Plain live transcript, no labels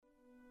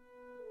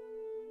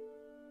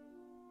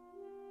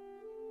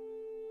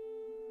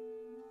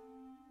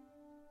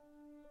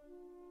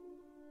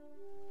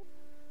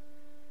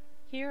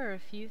Here are a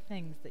few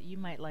things that you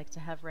might like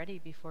to have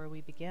ready before we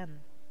begin.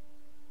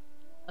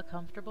 A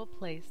comfortable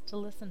place to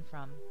listen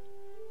from,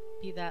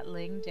 be that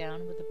laying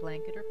down with a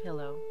blanket or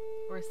pillow,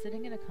 or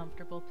sitting in a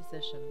comfortable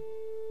position.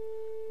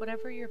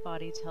 Whatever your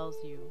body tells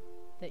you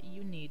that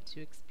you need to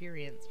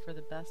experience for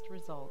the best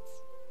results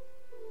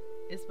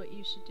is what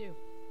you should do.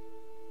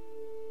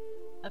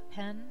 A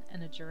pen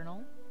and a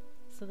journal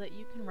so that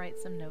you can write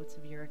some notes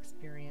of your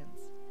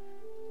experience.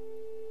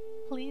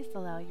 Please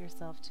allow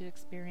yourself to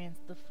experience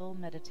the full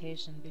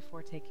meditation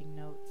before taking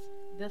notes.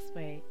 This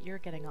way, you're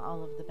getting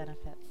all of the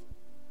benefits.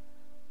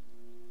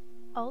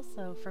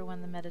 Also, for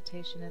when the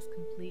meditation is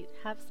complete,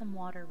 have some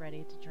water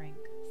ready to drink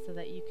so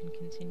that you can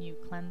continue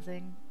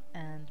cleansing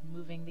and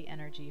moving the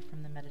energy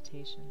from the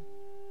meditation.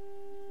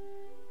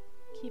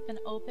 Keep an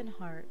open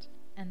heart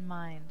and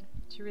mind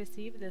to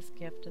receive this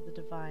gift of the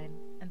divine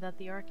and that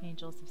the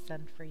archangels have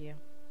sent for you.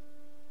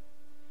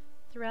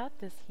 Throughout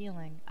this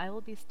healing, I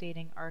will be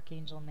stating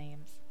archangel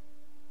names.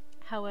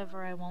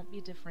 However, I won't be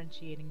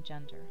differentiating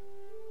gender.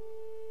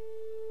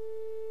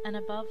 And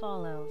above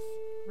all else,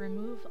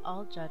 remove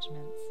all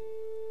judgments,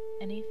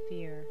 any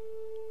fear,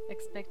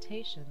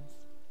 expectations,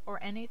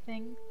 or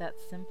anything that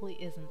simply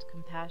isn't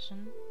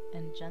compassion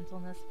and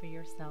gentleness for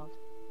yourself.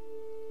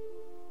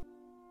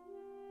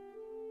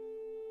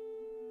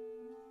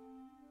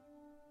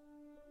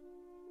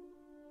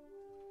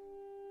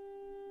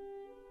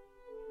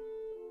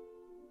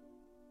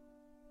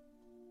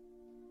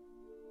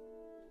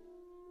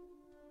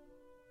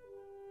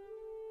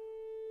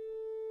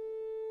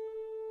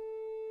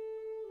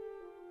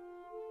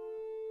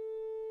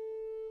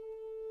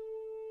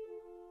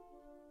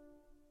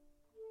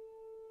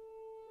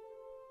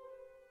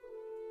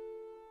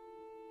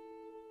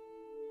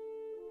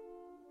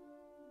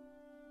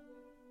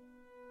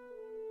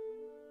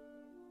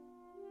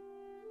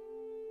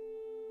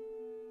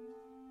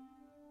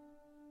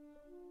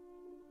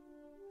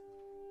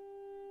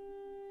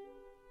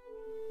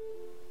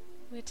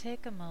 We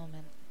take a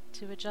moment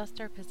to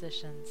adjust our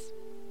positions,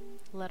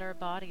 let our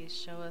bodies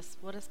show us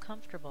what is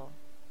comfortable,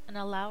 and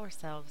allow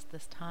ourselves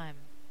this time.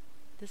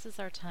 This is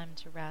our time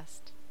to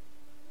rest,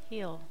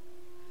 heal,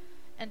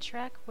 and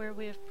track where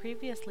we have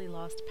previously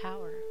lost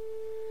power.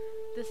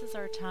 This is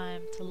our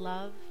time to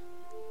love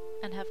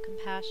and have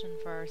compassion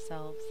for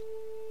ourselves,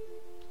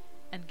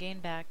 and gain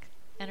back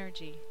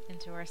energy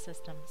into our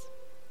systems.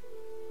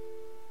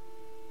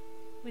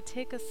 We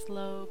take a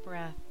slow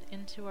breath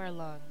into our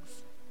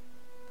lungs,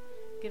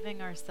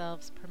 giving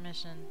ourselves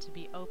permission to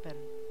be open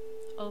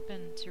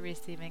to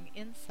receiving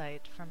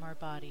insight from our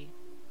body,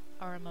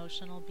 our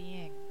emotional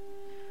being,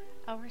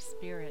 our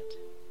spirit,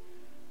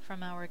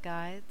 from our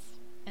guides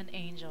and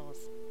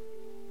angels.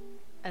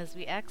 As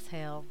we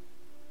exhale,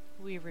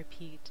 we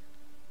repeat.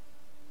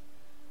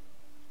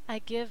 I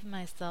give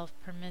myself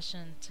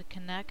permission to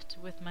connect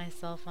with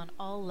myself on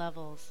all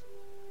levels,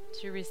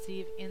 to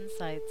receive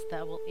insights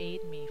that will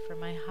aid me for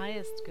my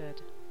highest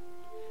good.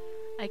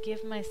 I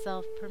give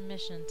myself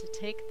permission to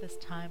take this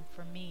time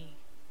for me,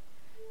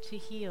 to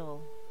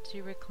heal,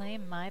 to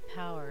reclaim my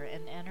power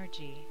and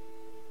energy,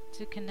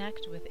 to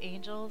connect with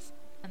angels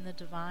and the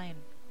divine.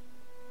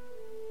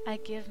 I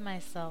give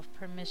myself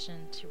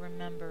permission to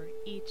remember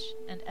each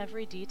and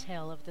every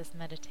detail of this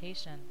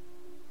meditation,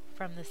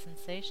 from the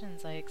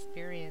sensations I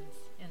experience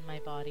in my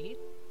body,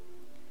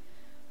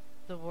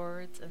 the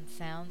words and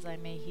sounds I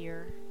may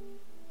hear,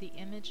 the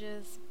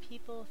images,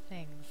 people,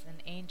 things,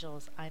 and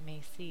angels I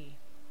may see,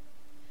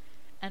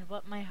 and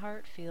what my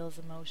heart feels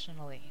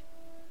emotionally.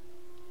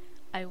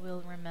 I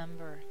will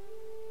remember.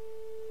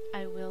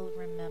 I will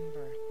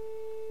remember.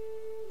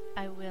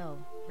 I will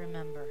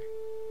remember.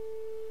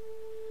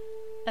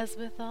 As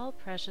with all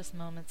precious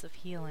moments of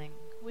healing,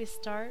 we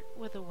start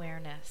with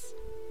awareness.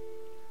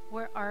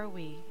 Where are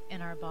we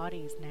in our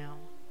bodies now?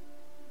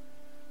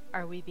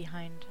 Are we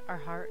behind our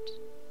heart?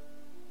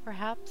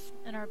 Perhaps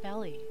in our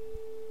belly?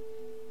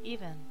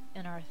 Even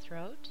in our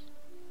throat?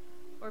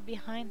 Or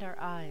behind our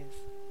eyes?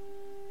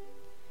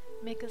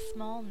 Make a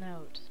small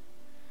note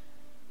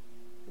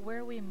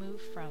where we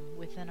move from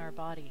within our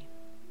body.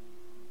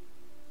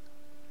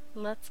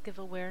 Let's give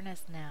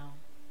awareness now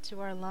to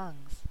our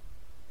lungs.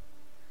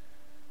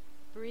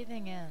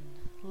 Breathing in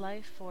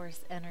life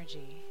force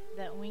energy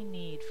that we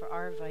need for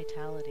our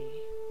vitality.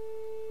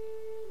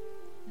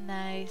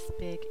 Nice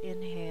big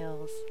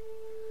inhales.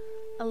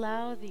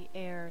 Allow the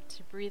air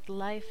to breathe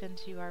life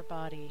into our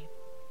body,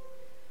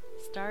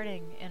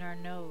 starting in our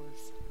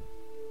nose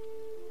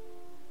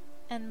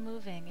and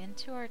moving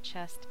into our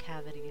chest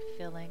cavity,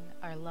 filling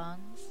our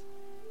lungs,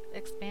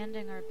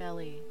 expanding our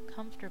belly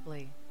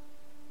comfortably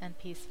and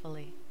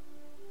peacefully.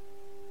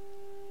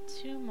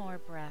 2 more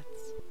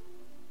breaths,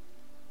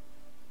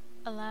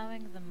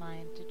 allowing the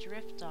mind to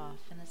drift off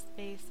in a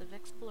space of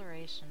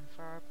exploration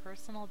for our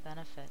personal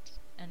benefit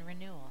and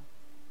renewal,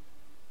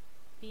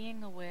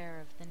 being aware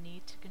of the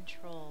need to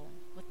control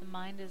what the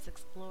mind is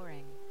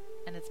exploring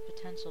and its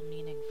potential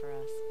meaning for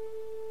us.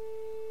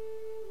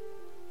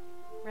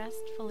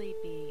 Restfully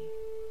be,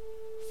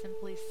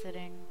 simply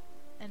sitting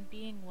and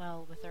being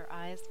well with our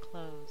eyes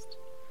closed,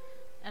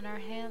 and our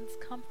hands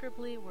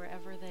comfortably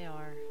wherever they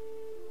are.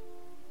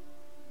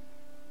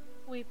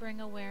 We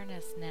bring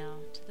awareness now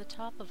to the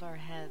top of our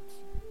heads,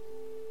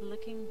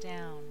 looking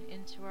down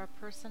into our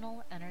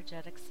personal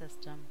energetic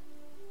system.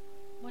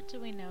 What do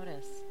we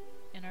notice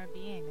in our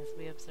being as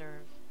we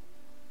observe?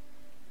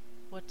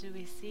 What do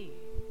we see,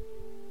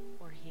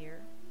 or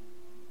hear,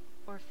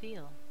 or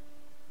feel?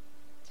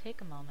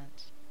 Take a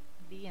moment,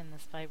 be in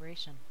this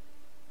vibration.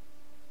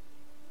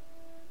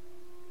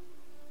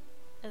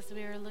 As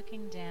we are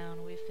looking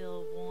down, we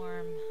feel a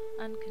warm,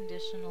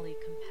 unconditionally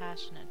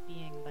compassionate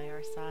being by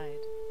our side.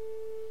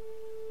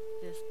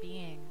 This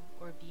being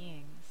or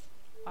beings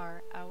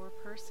are our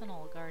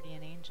personal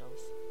guardian angels.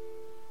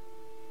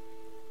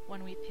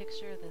 When we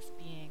picture this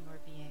being or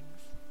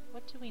beings,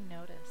 what do we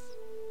notice?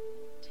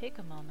 Take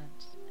a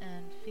moment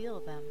and feel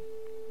them.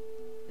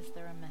 Is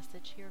there a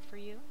message here for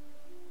you?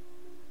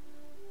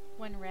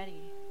 When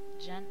ready,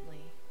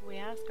 gently, we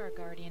ask our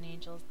guardian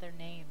angels their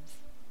names.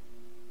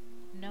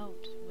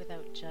 Note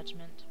without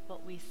judgment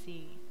what we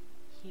see,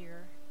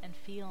 hear, and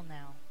feel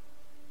now.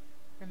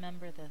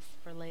 Remember this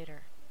for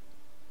later.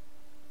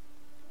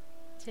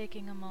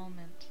 Taking a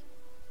moment,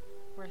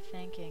 we're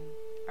thanking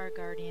our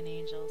guardian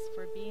angels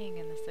for being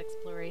in this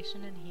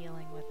exploration and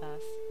healing with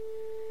us.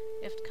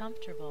 If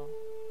comfortable,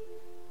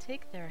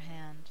 take their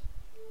hand,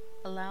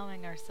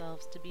 allowing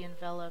ourselves to be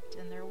enveloped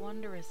in their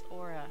wondrous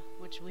aura,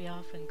 which we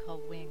often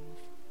call wings.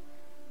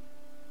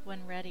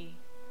 When ready,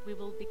 we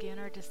will begin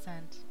our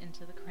descent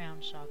into the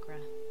crown chakra.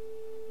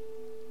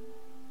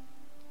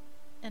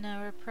 In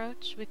our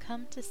approach, we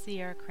come to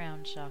see our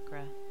crown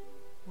chakra.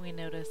 We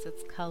notice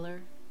its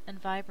color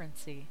and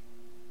vibrancy.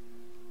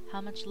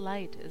 How much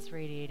light is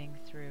radiating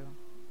through?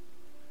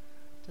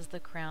 Does the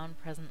crown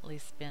presently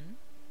spin?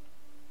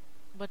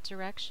 What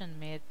direction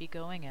may it be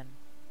going in,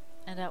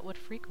 and at what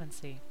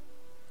frequency?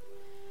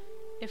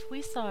 If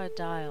we saw a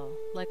dial,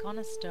 like on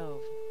a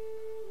stove,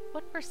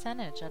 what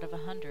percentage out of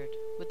 100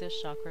 would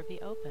this chakra be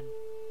open?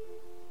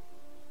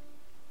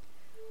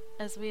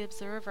 As we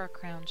observe our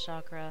crown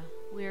chakra,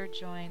 we are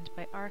joined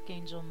by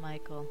Archangel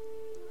Michael.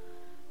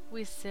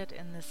 We sit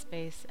in this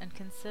space and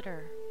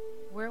consider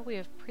where we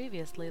have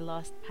previously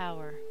lost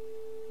power.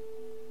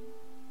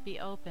 Be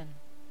open.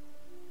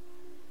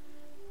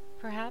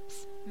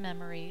 Perhaps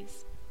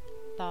memories,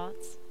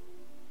 thoughts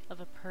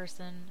of a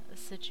person, a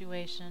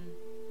situation,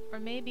 or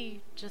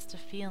maybe just a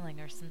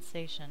feeling or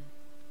sensation.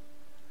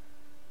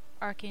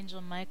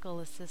 Archangel Michael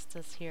assists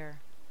us here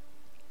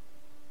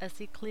as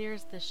he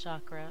clears this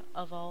chakra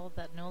of all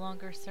that no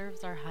longer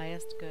serves our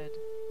highest good.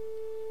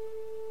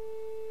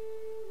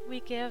 We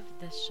give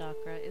this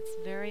chakra its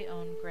very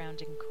own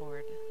grounding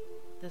cord.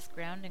 This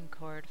grounding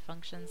cord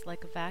functions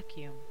like a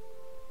vacuum,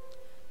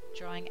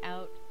 drawing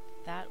out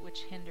that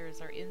which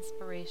hinders our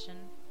inspiration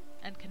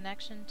and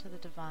connection to the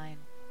divine.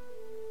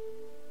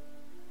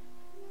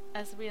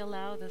 As we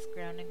allow this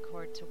grounding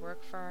cord to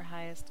work for our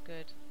highest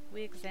good,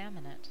 we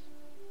examine it.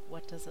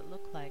 What does it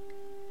look like?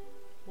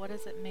 What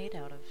is it made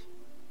out of?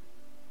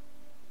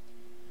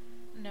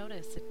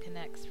 Notice it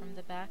connects from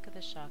the back of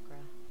the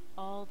chakra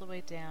all the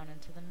way down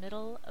into the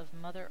middle of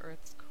Mother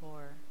Earth's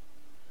core,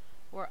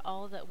 where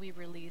all that we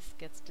release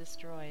gets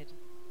destroyed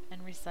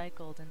and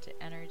recycled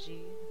into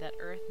energy that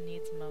Earth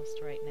needs most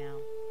right now.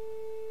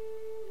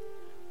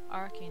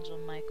 Archangel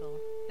Michael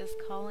is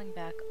calling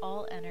back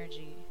all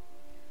energy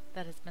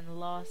that has been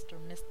lost or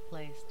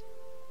misplaced.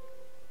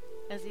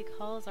 As he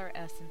calls our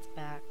essence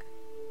back,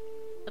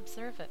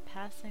 observe it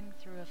passing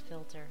through a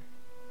filter,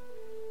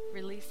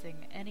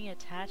 releasing any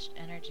attached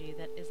energy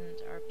that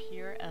isn't our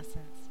pure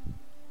essence,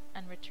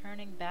 and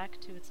returning back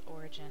to its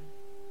origin.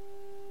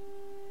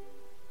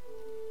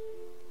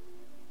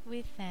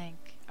 We thank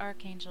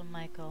Archangel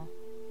Michael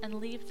and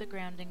leave the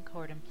grounding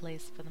cord in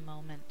place for the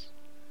moment.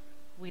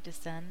 We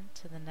descend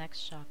to the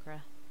next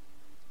chakra.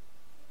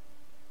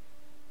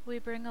 We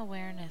bring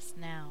awareness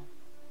now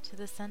to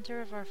the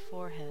center of our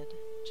forehead,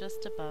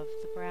 just above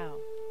the brow.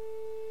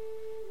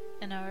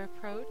 In our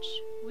approach,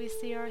 we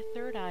see our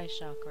third eye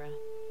chakra.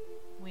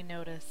 We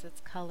notice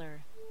its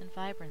color and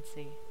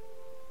vibrancy.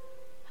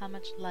 How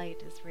much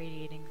light is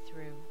radiating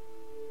through?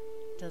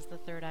 Does the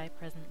third eye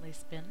presently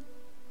spin?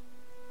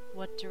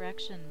 What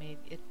direction may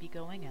it be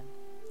going in?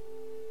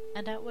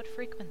 And at what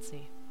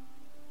frequency?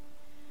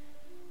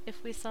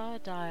 If we saw a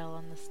dial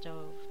on the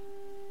stove,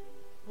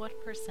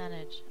 what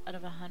percentage out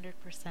of 100%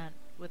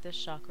 would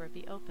this chakra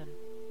be open?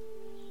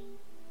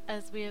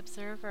 As we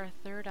observe our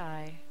third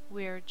eye,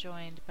 we are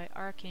joined by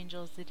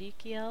Archangels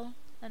Zedekiel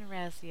and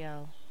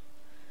Raziel.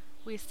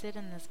 We sit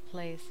in this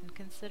place and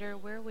consider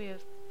where we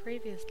have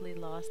previously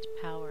lost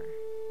power.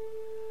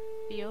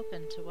 Be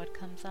open to what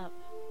comes up.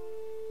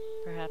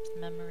 Perhaps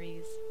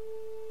memories,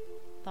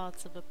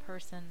 thoughts of a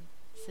person,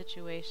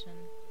 situation,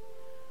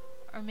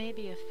 or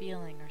maybe a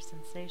feeling or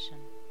sensation.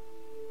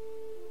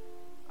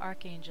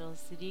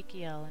 Archangels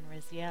Zedekiel and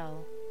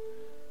Raziel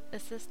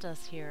assist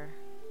us here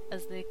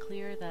as they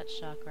clear that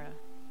chakra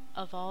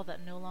of all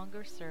that no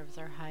longer serves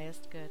our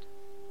highest good.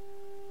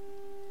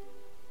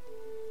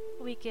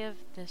 We give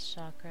this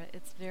chakra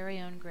its very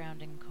own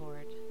grounding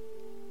cord.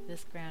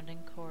 this grounding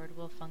cord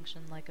will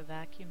function like a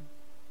vacuum,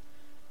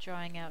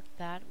 drawing out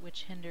that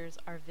which hinders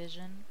our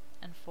vision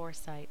and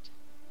foresight.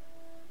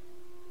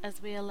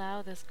 As we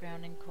allow this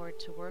grounding cord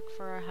to work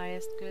for our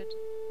highest good,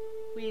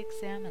 we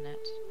examine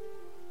it.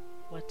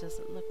 What does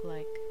it look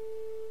like?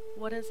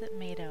 What is it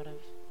made out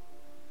of?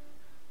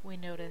 We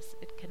notice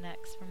it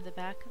connects from the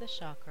back of the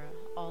chakra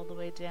all the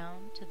way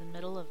down to the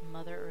middle of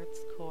Mother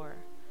Earth's core,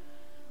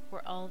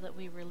 where all that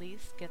we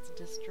release gets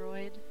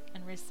destroyed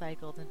and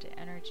recycled into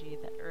energy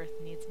that Earth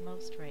needs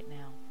most right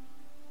now.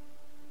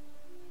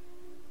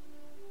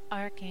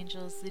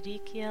 Archangels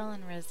Zedekiel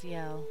and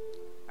Raziel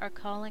are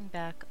calling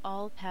back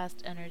all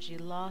past energy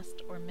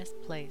lost or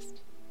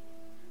misplaced.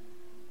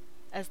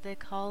 As they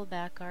call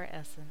back our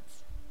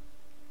essence,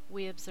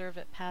 we observe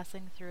it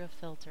passing through a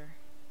filter,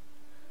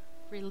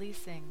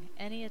 releasing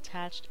any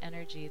attached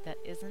energy that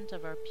isn't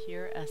of our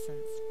pure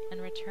essence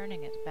and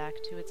returning it back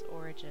to its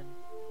origin.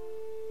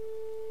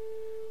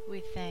 We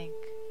thank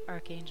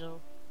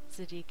Archangel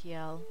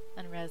Zedekiel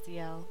and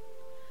Raziel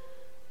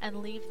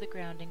and leave the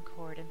grounding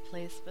cord in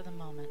place for the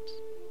moment.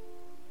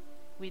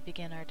 We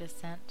begin our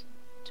descent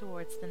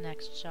towards the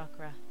next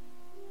chakra.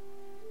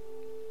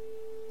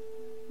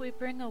 We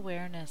bring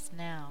awareness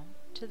now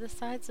to the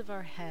sides of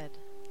our head,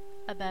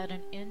 about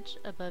an inch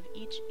above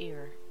each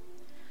ear.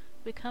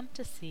 We come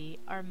to see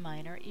our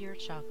minor ear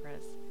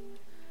chakras.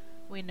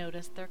 We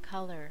notice their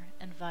color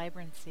and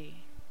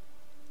vibrancy.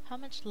 How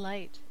much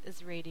light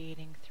is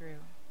radiating through?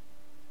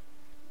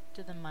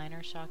 Do the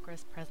minor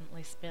chakras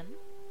presently spin?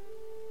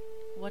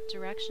 What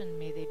direction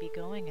may they be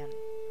going in,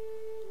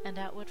 and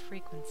at what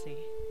frequency?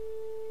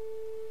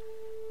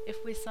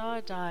 If we saw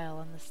a dial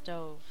on the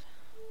stove,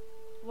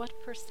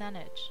 what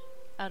percentage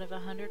out of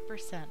 100%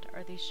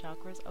 are these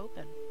chakras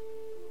open?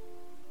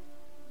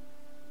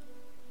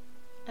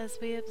 As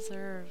we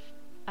observe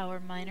our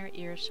minor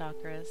ear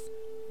chakras,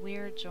 we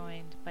are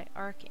joined by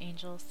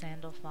Archangel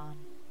Sandalphon.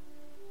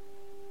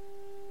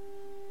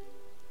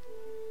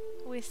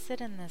 We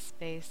sit in this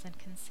space and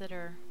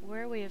consider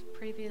where we have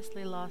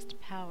previously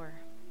lost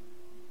power.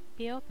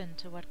 Be open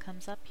to what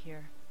comes up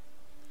here.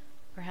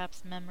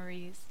 Perhaps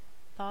memories,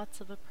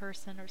 thoughts of a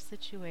person or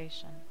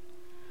situation,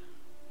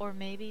 or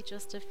maybe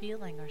just a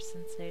feeling or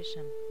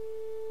sensation.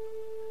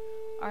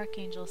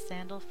 Archangel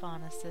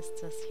Sandalphon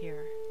assists us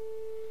here.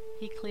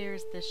 He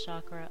clears this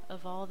chakra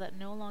of all that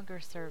no longer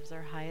serves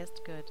our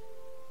highest good.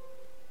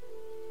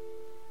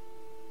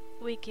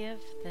 We give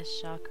this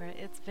chakra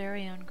its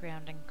very own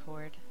grounding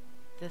cord.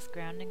 This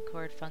grounding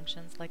cord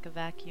functions like a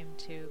vacuum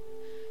tube,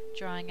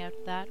 drawing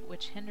out that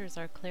which hinders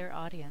our clear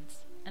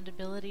audience and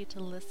ability to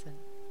listen.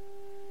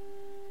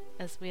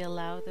 As we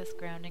allow this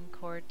grounding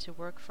cord to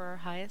work for our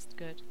highest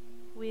good,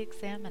 we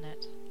examine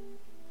it.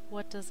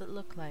 What does it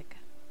look like?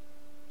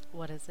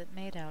 What is it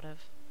made out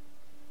of?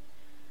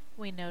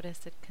 We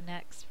notice it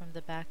connects from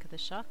the back of the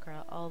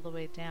chakra all the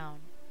way down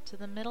to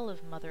the middle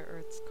of Mother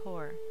Earth's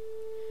core,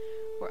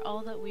 where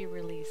all that we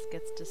release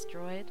gets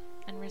destroyed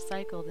and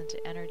recycled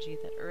into energy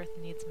that Earth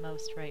needs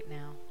most right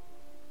now.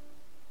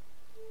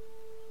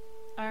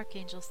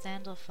 Archangel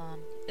Sandalphon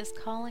is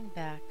calling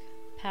back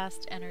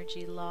past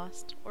energy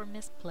lost or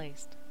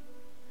misplaced.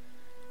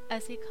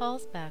 As he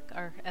calls back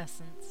our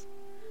essence,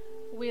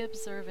 we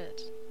observe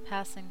it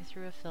passing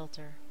through a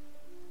filter,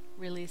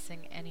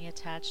 releasing any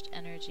attached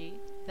energy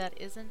that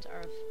isn't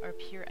of our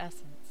pure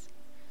essence,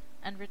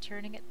 and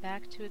returning it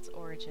back to its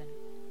origin.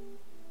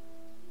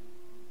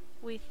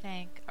 We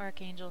thank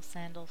Archangel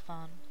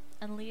Sandalphon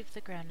and leave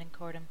the grounding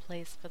cord in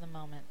place for the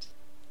moment.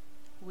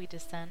 We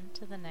descend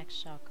to the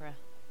next chakra.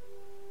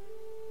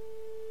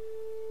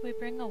 We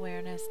bring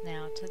awareness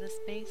now to the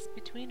space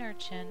between our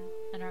chin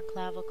and our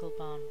clavicle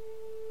bone,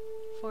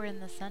 for in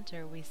the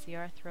center we see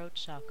our throat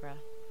chakra.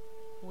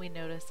 We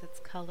notice its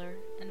color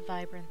and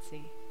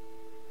vibrancy.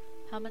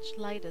 How much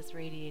light is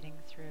radiating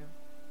through?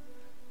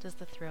 Does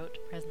the throat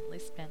presently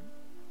spin?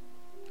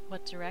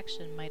 What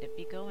direction might it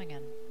be going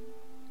in?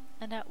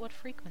 And at what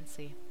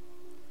frequency?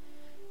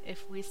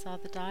 If we saw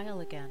the dial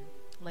again,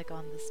 like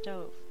on the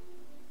stove,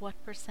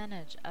 what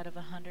percentage out of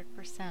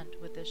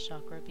 100% would this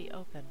chakra be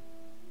open?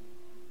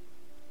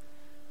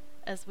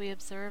 As we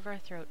observe our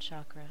throat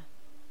chakra,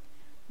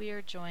 we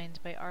are joined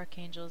by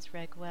Archangels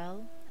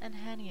Raguel and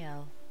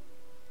Haniel.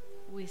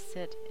 We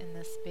sit in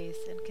this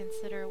space and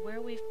consider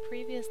where we've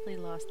previously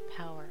lost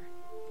power.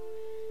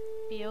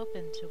 Be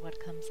open to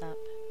what comes up.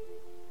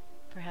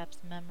 Perhaps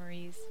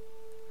memories,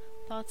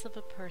 thoughts of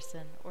a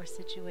person or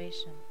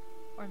situation,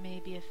 or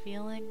maybe a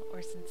feeling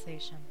or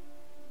sensation.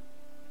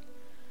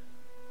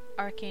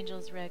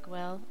 Archangels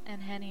Raguel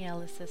and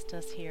Haniel assist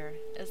us here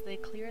as they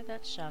clear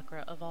that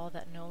chakra of all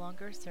that no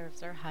longer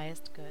serves our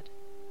highest good.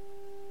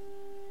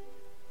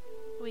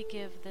 We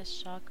give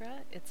this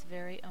chakra its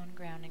very own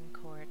grounding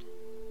cord.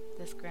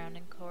 This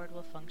grounding cord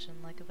will function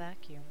like a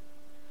vacuum,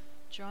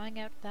 drawing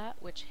out that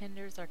which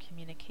hinders our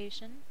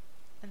communication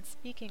and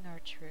speaking our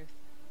truth.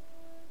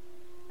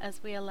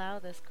 As we allow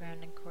this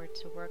grounding cord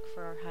to work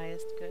for our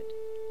highest good,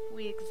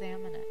 we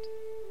examine it.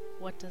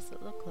 What does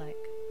it look like?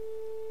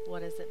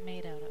 What is it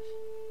made out of?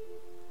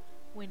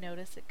 we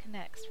notice it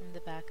connects from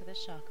the back of the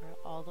chakra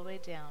all the way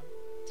down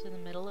to the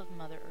middle of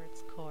Mother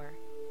Earth's core,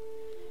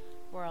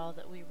 where all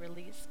that we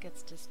release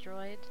gets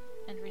destroyed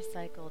and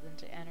recycled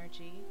into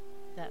energy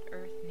that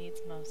Earth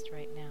needs most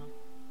right now.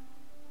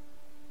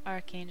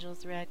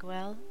 Archangels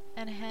Raguel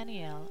and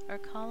Haniel are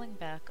calling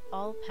back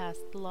all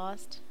past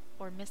lost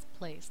or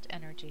misplaced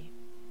energy.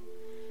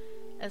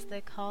 As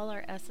they call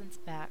our essence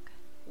back,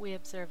 we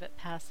observe it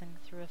passing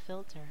through a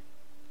filter,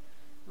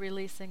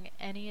 releasing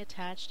any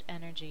attached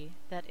energy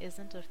that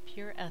isn't of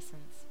pure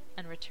essence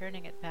and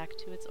returning it back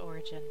to its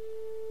origin.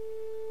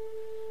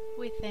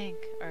 We thank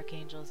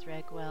Archangels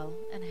Raguel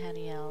and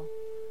Haniel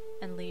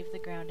and leave the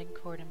grounding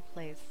cord in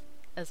place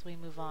as we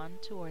move on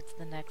towards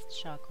the next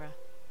chakra.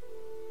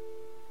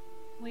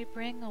 We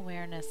bring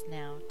awareness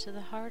now to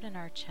the heart in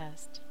our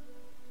chest.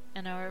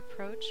 In our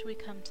approach, we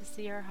come to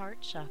see our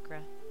heart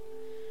chakra.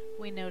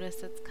 We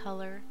notice its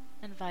color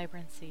and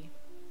vibrancy.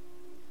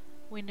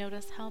 We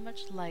notice how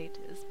much light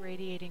is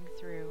radiating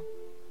through.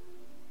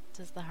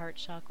 Does the heart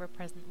chakra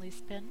presently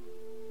spin?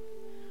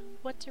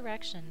 What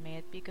direction may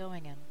it be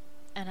going in,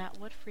 and at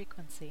what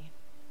frequency?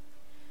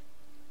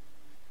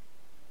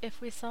 If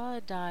we saw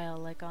a dial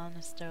like on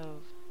a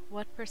stove,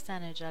 what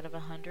percentage out of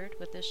 100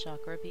 would this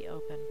chakra be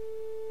open?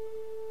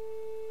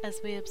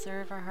 As we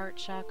observe our heart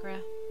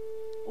chakra,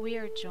 we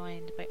are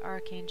joined by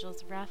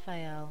Archangels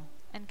Raphael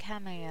and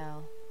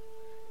Camael.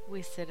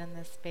 We sit in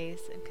this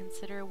space and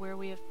consider where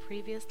we have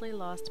previously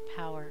lost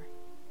power.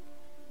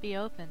 Be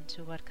open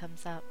to what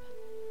comes up.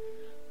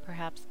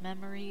 Perhaps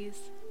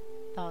memories,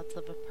 thoughts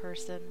of a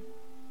person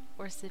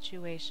or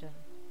situation,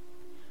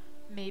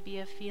 maybe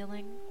a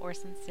feeling or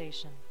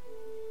sensation.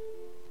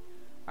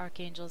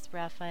 Archangels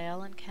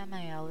Raphael and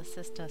Camael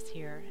assist us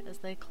here as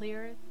they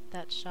clear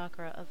that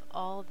chakra of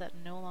all that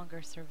no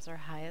longer serves our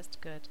highest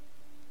good.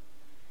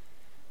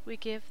 We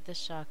give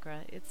this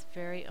chakra its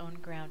very own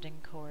grounding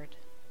cord.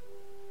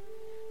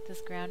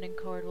 This grounding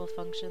cord will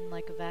function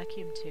like a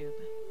vacuum tube,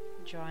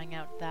 drawing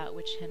out that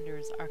which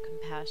hinders our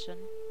compassion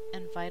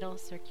and vital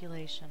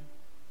circulation.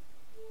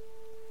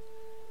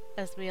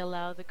 As we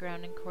allow the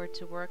grounding cord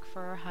to work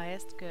for our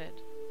highest good,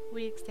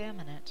 we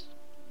examine it.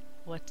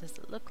 What does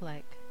it look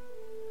like?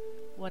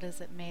 What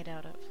is it made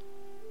out of?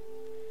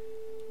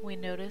 We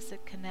notice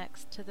it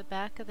connects to the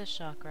back of the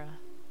chakra,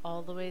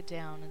 all the way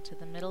down into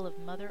the middle of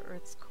Mother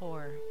Earth's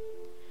core,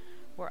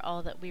 where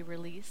all that we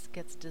release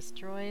gets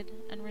destroyed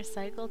and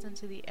recycled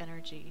into the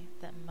energy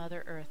that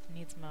Mother Earth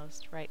needs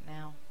most right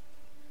now.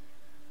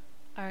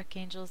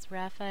 Archangels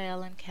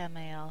Raphael and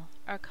Camael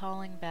are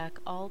calling back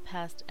all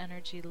past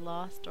energy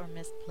lost or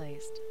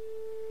misplaced.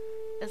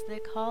 As they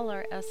call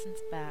our essence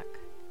back,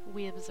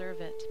 we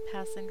observe it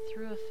passing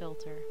through a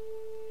filter,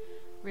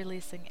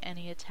 releasing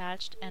any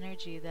attached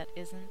energy that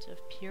isn't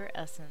of pure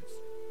essence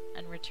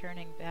and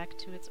returning back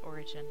to its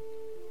origin.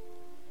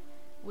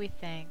 We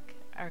thank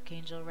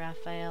Archangel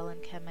Raphael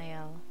and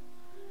Camael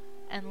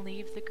and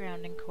leave the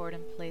grounding cord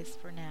in place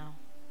for now.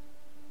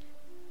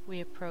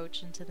 We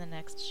approach into the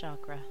next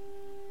chakra.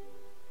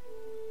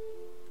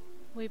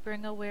 We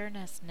bring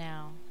awareness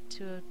now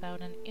to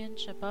about an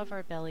inch above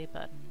our belly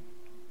button,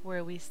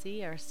 where we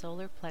see our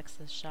solar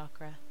plexus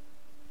chakra.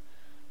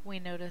 We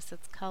notice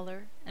its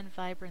color and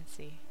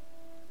vibrancy,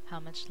 how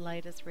much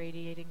light is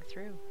radiating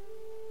through.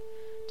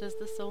 Does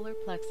the solar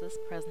plexus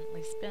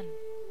presently spin?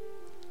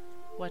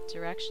 What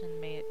direction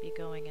may it be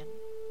going in,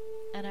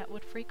 and at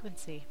what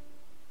frequency?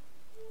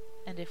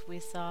 And if we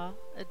saw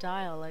a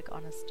dial like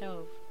on a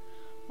stove,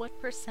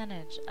 what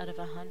percentage out of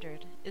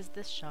 100 is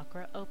this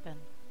chakra open?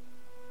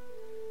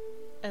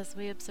 As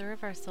we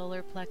observe our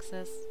solar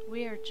plexus,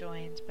 we are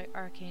joined by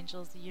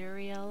Archangels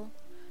Uriel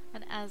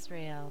and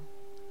Azrael.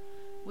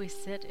 We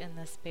sit in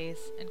this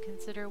space and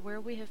consider where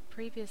we have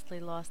previously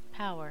lost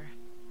power.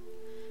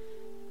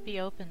 Be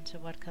open to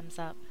what comes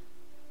up,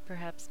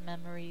 perhaps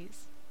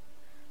memories,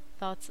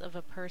 thoughts of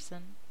a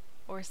person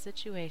or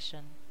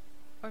situation,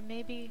 or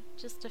maybe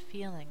just a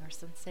feeling or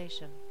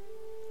sensation.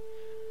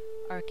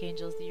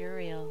 Archangels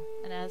Uriel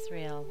and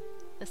Azrael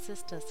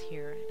assist us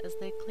here as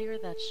they clear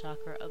that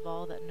chakra of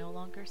all that no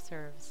longer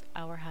serves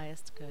our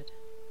highest good.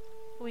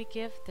 We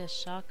give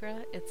this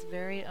chakra its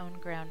very own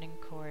grounding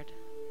cord.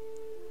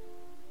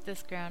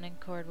 This grounding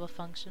cord will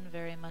function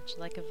very much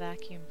like a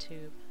vacuum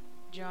tube,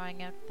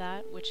 drawing out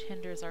that which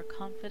hinders our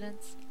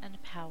confidence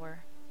and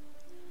power.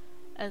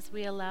 As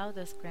we allow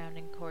this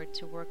grounding cord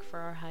to work for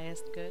our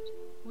highest good,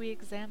 we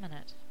examine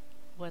it.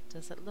 What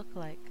does it look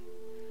like?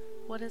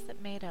 What is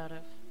it made out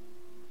of?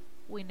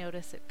 We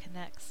notice it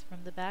connects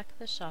from the back of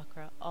the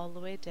chakra all the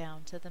way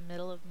down to the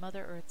middle of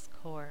Mother Earth's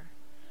core,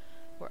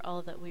 where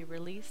all that we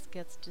release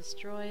gets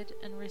destroyed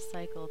and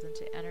recycled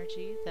into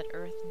energy that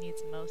Earth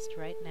needs most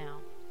right now.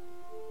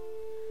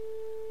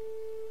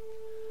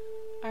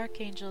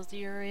 Archangels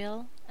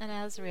Uriel and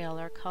Azrael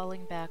are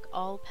calling back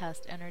all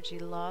past energy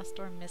lost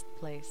or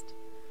misplaced.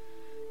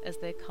 As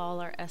they call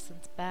our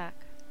essence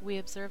back, we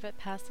observe it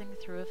passing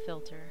through a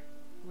filter,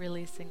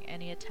 releasing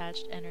any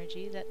attached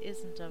energy that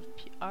isn't of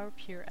our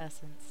pure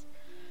essence,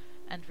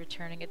 and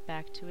returning it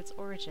back to its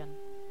origin.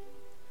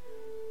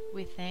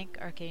 We thank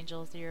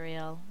Archangels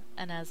Uriel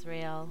and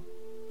Azrael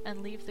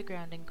and leave the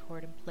grounding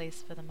cord in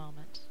place for the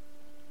moment.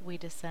 We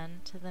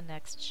descend to the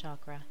next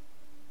chakra.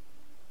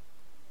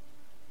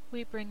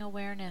 We bring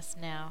awareness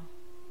now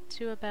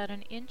to about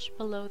an inch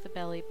below the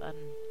belly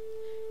button.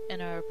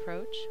 In our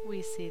approach,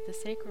 we see the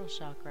sacral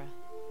chakra.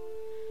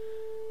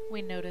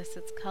 We notice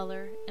its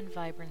color and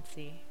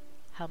vibrancy,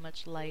 how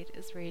much light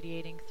is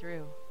radiating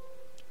through.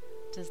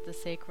 Does the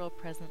sacral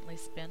presently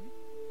spin?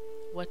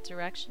 What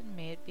direction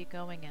may it be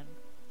going in,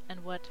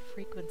 and what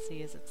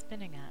frequency is it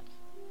spinning at?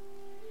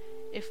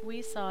 If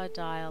we saw a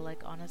dial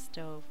like on a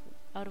stove,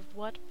 out of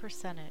what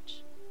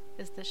percentage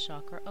is this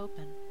chakra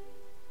open?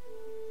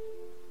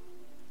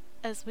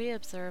 As we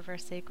observe our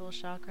sacral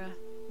chakra,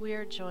 we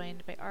are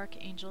joined by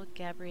Archangel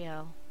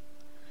Gabriel.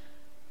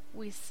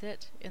 We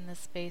sit in this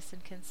space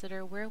and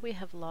consider where we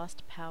have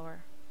lost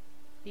power.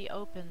 Be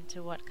open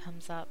to what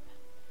comes up,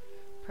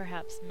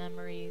 perhaps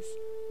memories,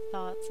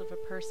 thoughts of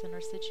a person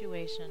or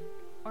situation,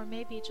 or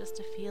maybe just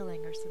a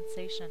feeling or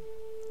sensation.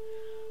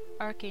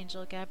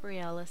 Archangel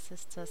Gabriel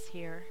assists us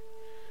here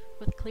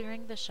with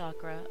clearing the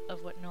chakra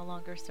of what no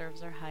longer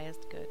serves our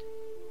highest good.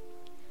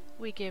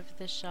 We give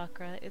this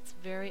chakra its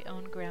very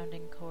own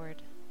grounding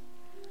cord,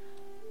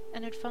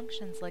 and it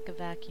functions like a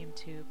vacuum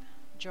tube,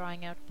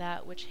 drawing out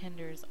that which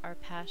hinders our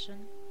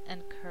passion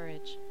and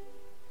courage.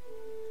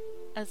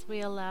 As we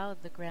allow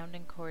the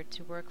grounding cord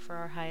to work for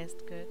our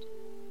highest good,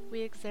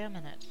 we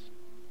examine it.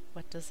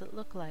 What does it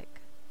look like?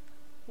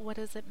 What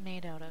is it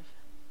made out of?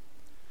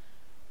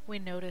 We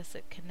notice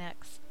it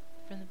connects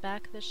from the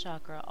back of the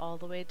chakra all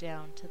the way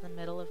down to the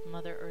middle of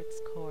Mother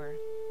Earth's core,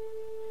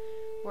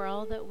 where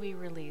all that we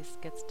release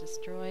gets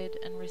destroyed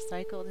and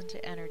recycled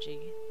into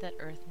energy that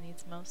Earth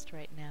needs most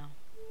right now.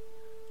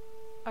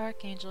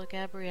 Archangel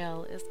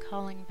Gabriel is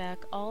calling back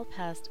all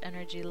past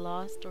energy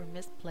lost or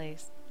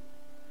misplaced.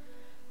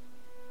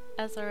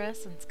 As our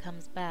essence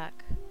comes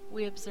back,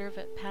 we observe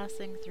it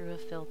passing through a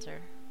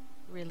filter,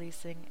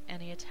 releasing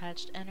any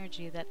attached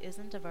energy that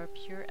isn't of our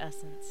pure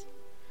essence,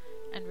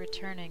 and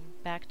returning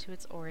back to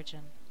its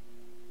origin.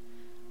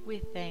 We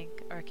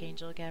thank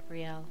Archangel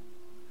Gabriel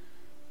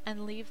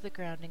and leave the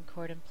grounding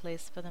cord in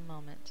place for the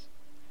moment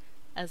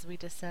as we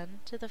descend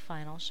to the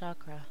final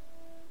chakra.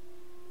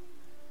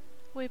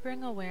 We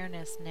bring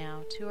awareness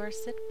now to our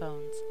sit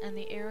bones and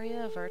the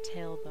area of our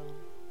tailbone.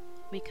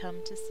 We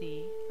come to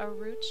see our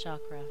root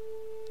chakra.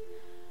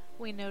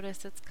 We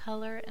notice its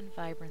color and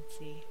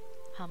vibrancy,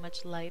 how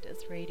much light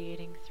is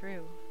radiating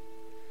through.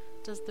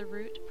 Does the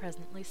root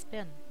presently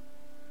spin?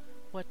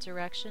 What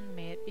direction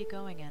may it be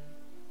going in,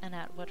 and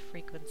at what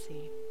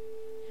frequency?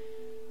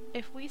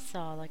 If we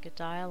saw like a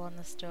dial on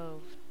the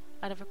stove,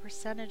 out of a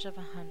percentage of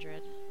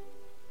 100,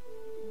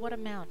 what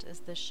amount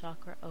is this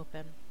chakra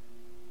open?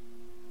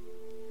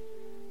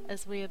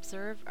 As we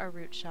observe our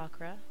root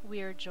chakra,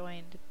 we are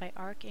joined by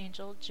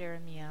Archangel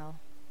Jeremiel.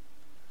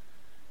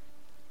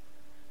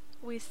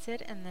 We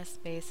sit in this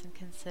space and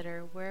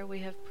consider where we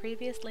have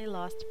previously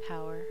lost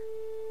power.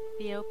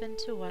 Be open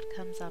to what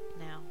comes up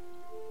now.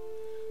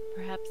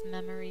 Perhaps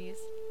memories,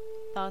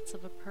 thoughts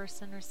of a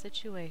person or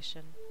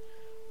situation,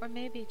 or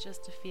maybe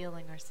just a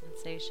feeling or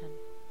sensation.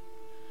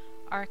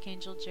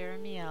 Archangel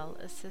Jeremiel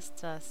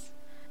assists us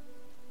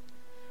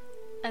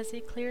as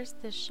he clears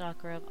this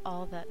chakra of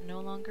all that no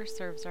longer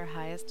serves our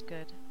highest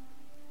good.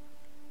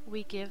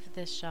 We give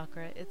this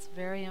chakra its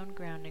very own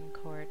grounding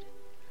cord.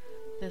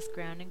 This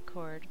grounding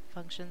cord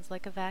functions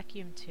like a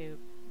vacuum tube,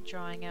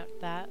 drawing out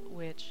that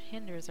which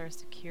hinders our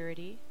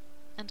security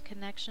and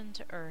connection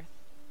to Earth.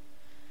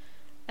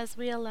 As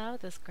we allow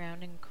this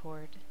grounding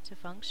cord to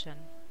function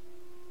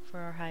for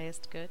our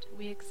highest good,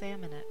 we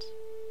examine it.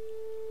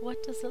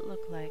 What does it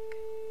look like?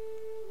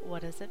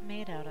 What is it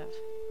made out of?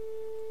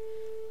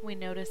 We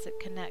notice it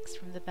connects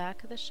from the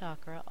back of the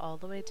chakra all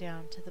the way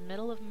down to the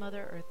middle of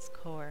Mother Earth's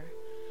core,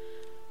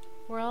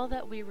 where all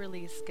that we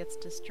release gets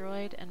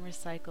destroyed and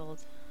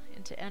recycled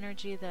into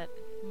energy that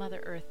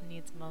Mother Earth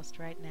needs most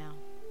right now.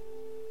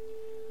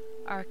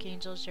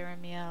 Archangel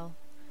Jeremiel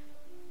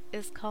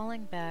is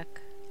calling back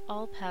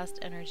all past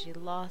energy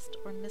lost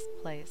or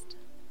misplaced.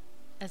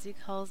 As he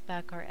calls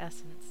back our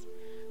essence,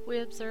 we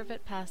observe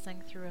it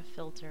passing through a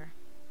filter,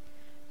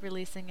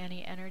 releasing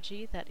any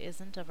energy that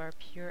isn't of our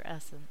pure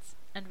essence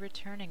and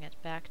returning it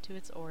back to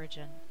its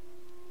origin.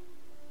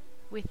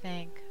 We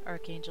thank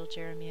Archangel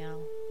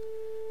Jeremiel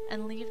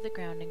and leave the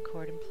grounding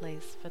cord in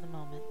place for the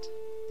moment.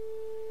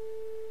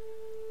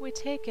 We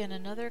take in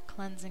another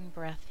cleansing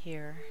breath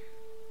here,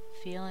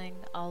 feeling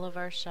all of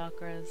our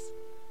chakras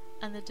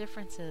and the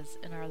differences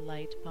in our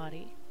light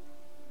body,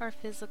 our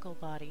physical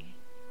body,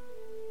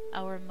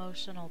 our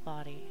emotional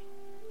body.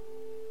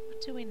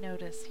 What do we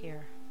notice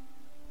here?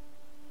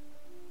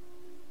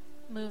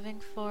 Moving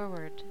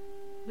forward,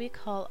 we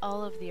call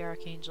all of the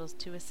archangels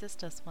to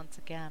assist us once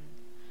again.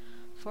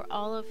 For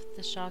all of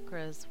the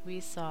chakras we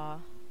saw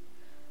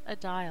a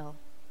dial,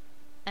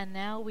 and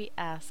now we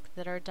ask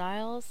that our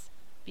dials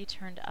be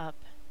turned up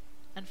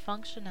and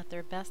function at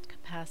their best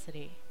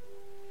capacity.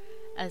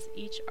 As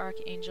each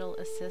archangel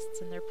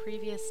assists in their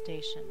previous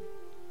station,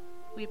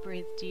 we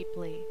breathe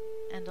deeply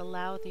and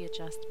allow the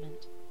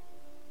adjustment.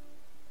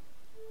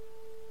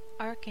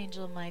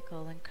 Archangel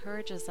Michael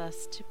encourages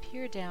us to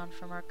peer down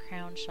from our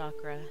crown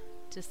chakra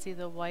to see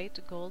the white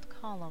gold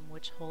column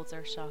which holds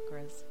our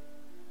chakras.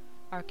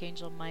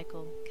 Archangel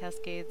Michael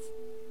cascades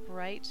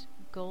bright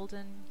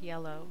golden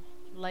yellow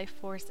life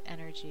force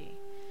energy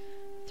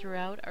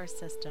throughout our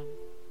system,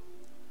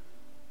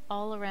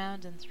 all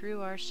around and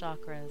through our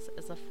chakras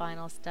as a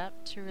final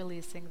step to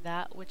releasing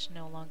that which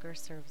no longer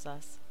serves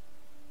us.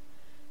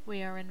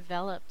 We are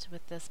enveloped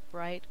with this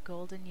bright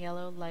golden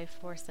yellow life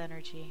force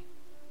energy.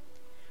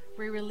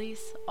 We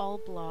release all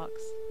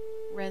blocks,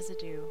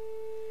 residue,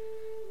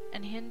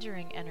 and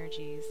hindering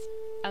energies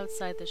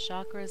outside the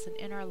chakras and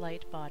in our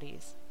light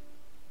bodies.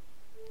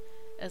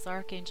 As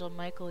Archangel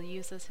Michael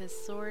uses his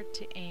sword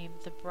to aim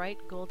the bright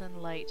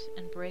golden light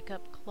and break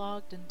up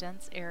clogged and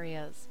dense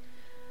areas,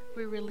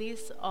 we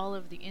release all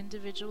of the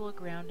individual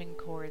grounding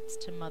cords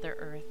to Mother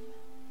Earth.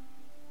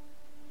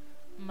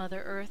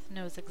 Mother Earth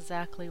knows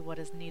exactly what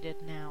is needed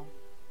now.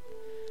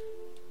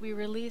 We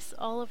release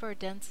all of our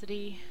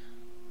density,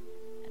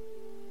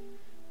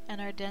 and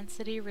our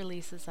density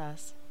releases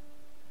us.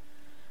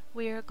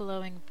 We are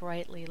glowing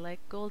brightly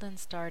like golden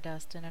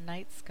stardust in a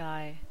night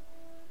sky.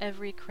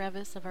 Every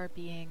crevice of our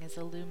being is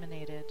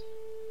illuminated.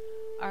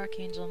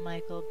 Archangel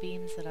Michael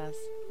beams at us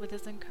with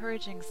his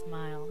encouraging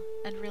smile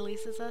and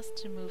releases us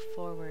to move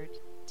forward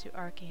to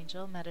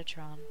Archangel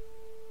Metatron.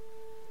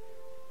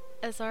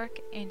 As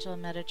Archangel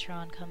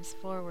Metatron comes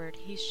forward,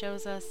 he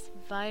shows us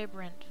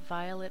vibrant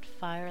violet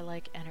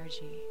fire-like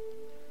energy.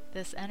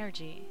 This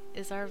energy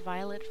is our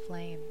violet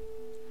flame.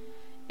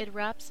 It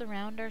wraps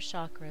around our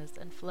chakras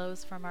and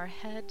flows from our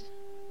head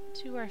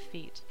to our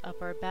feet,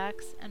 up our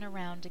backs and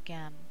around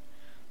again,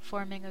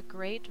 forming a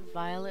great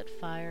violet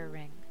fire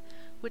ring,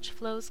 which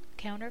flows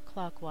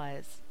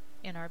counterclockwise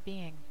in our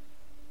being.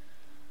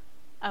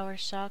 Our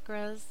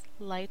chakras,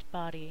 light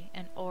body,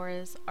 and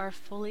auras are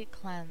fully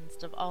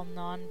cleansed of all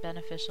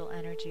non-beneficial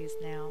energies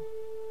now.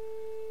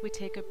 We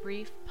take a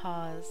brief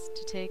pause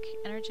to take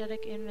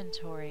energetic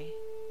inventory.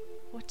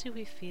 What do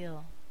we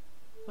feel?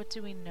 What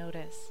do we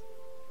notice?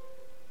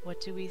 What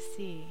do we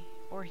see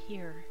or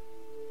hear?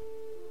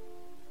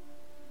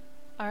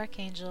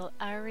 Archangel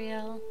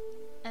Ariel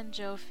and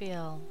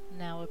Jophiel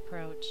now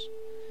approach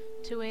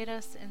to aid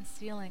us in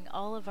sealing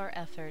all of our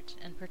effort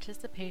and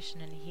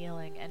participation in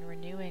healing and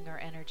renewing our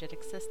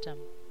energetic system.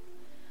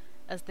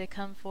 As they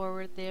come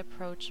forward, they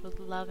approach with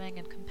loving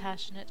and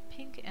compassionate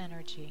pink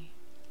energy.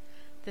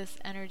 This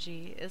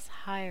energy is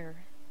higher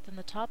than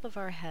the top of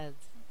our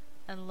heads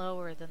and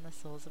lower than the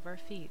soles of our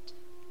feet,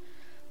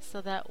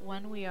 so that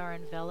when we are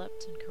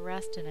enveloped and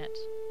caressed in it,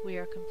 we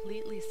are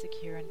completely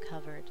secure and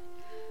covered,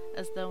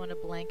 as though in a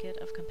blanket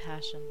of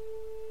compassion.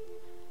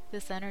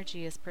 This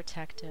energy is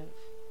protective.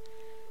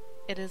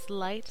 It is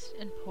light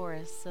and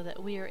porous so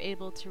that we are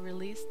able to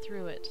release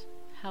through it.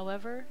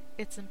 However,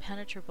 it's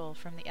impenetrable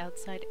from the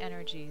outside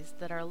energies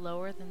that are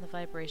lower than the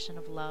vibration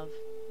of love.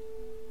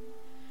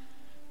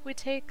 We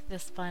take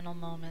this final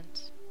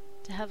moment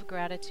to have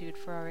gratitude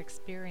for our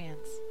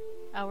experience,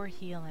 our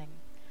healing,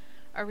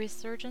 our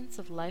resurgence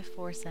of life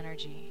force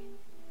energy.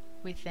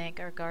 We thank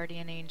our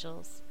guardian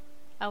angels,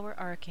 our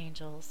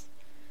archangels,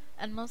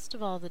 and most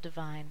of all the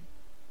divine.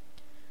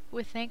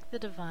 We thank the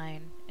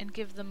divine and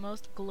give the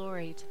most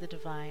glory to the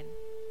divine.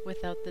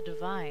 Without the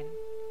divine,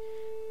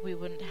 we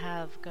wouldn't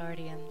have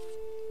guardians,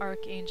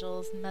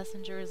 archangels,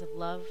 messengers of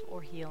love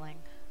or healing.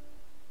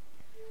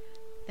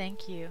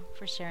 Thank you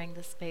for sharing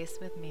this space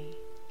with me.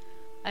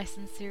 I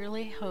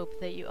sincerely hope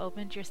that you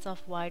opened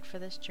yourself wide for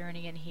this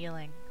journey in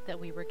healing that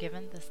we were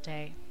given this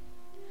day.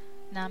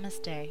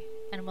 Namaste,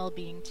 and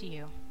well-being to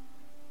you.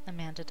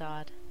 Amanda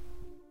Dodd.